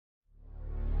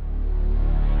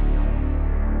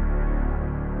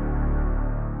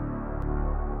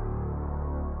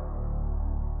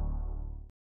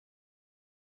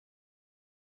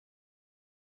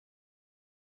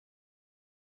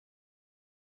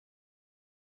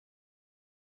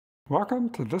Welcome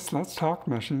to this Let's Talk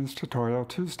Meshings Tutorial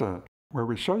Tuesday, where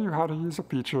we show you how to use a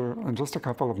feature in just a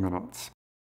couple of minutes.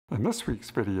 In this week's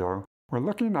video, we're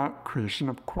looking at creation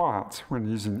of quads when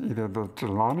using either the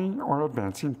Delaunay or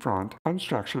advancing front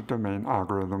unstructured domain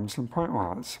algorithms in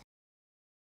Pointwise.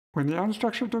 When the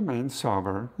unstructured domain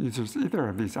solver uses either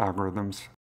of these algorithms,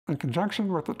 in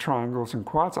conjunction with the triangles and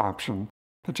quads option,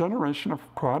 the generation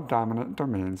of quad-dominant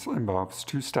domains involves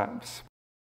two steps.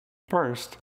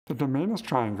 First, the domain is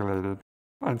triangulated,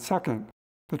 and second,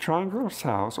 the triangular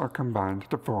cells are combined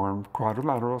to form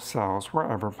quadrilateral cells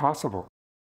wherever possible.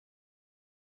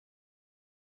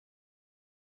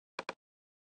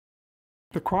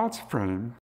 The quads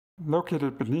frame,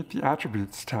 located beneath the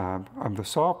Attributes tab of the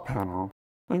Solve panel,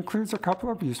 includes a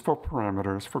couple of useful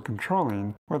parameters for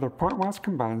controlling whether Pointwise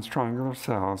combines triangular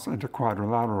cells into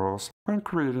quadrilaterals when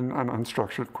creating an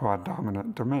unstructured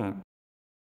quad-dominant domain.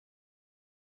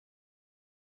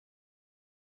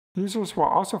 Users will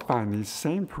also find these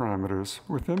same parameters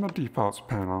within the Defaults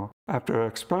panel after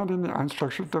expanding the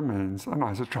unstructured domains and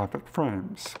isotropic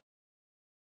frames.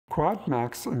 Quad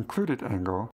Max Included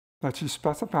Angle lets you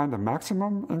specify the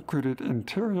maximum included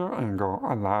interior angle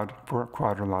allowed for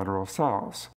quadrilateral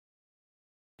cells.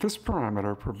 This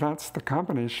parameter prevents the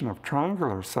combination of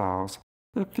triangular cells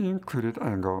if the included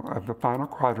angle of the final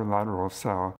quadrilateral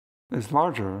cell is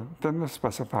larger than the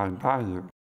specified value.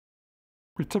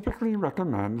 We typically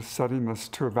recommend setting this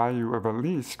to a value of at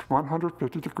least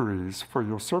 150 degrees for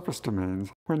your surface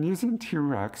domains when using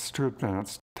T-Rex to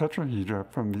advance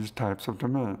tetrahedra from these types of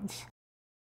domains.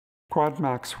 Quad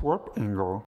Max Warp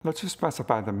Angle lets you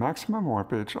specify the maximum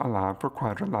warpage allowed for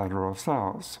quadrilateral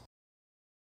cells.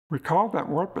 Recall that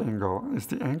warp angle is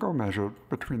the angle measured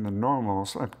between the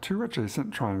normals of two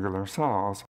adjacent triangular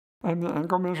cells, and the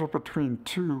angle measured between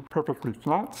two perfectly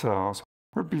flat cells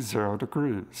would be 0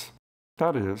 degrees.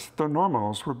 That is, the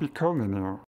normals would be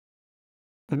collinear.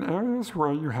 In areas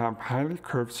where you have highly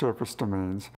curved surface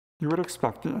domains, you would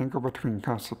expect the angle between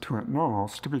constituent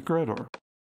normals to be greater.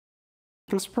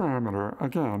 This parameter,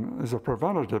 again, is a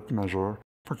preventative measure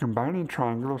for combining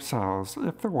triangular cells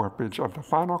if the warpage of the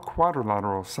final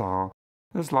quadrilateral cell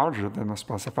is larger than the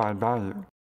specified value.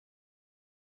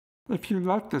 If you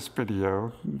liked this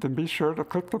video, then be sure to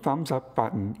click the thumbs up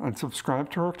button and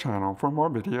subscribe to our channel for more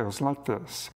videos like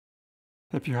this.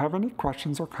 If you have any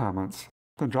questions or comments,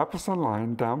 then drop us a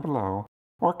line down below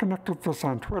or connect with us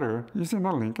on Twitter using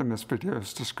the link in this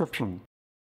video's description.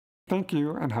 Thank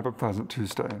you and have a pleasant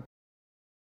Tuesday.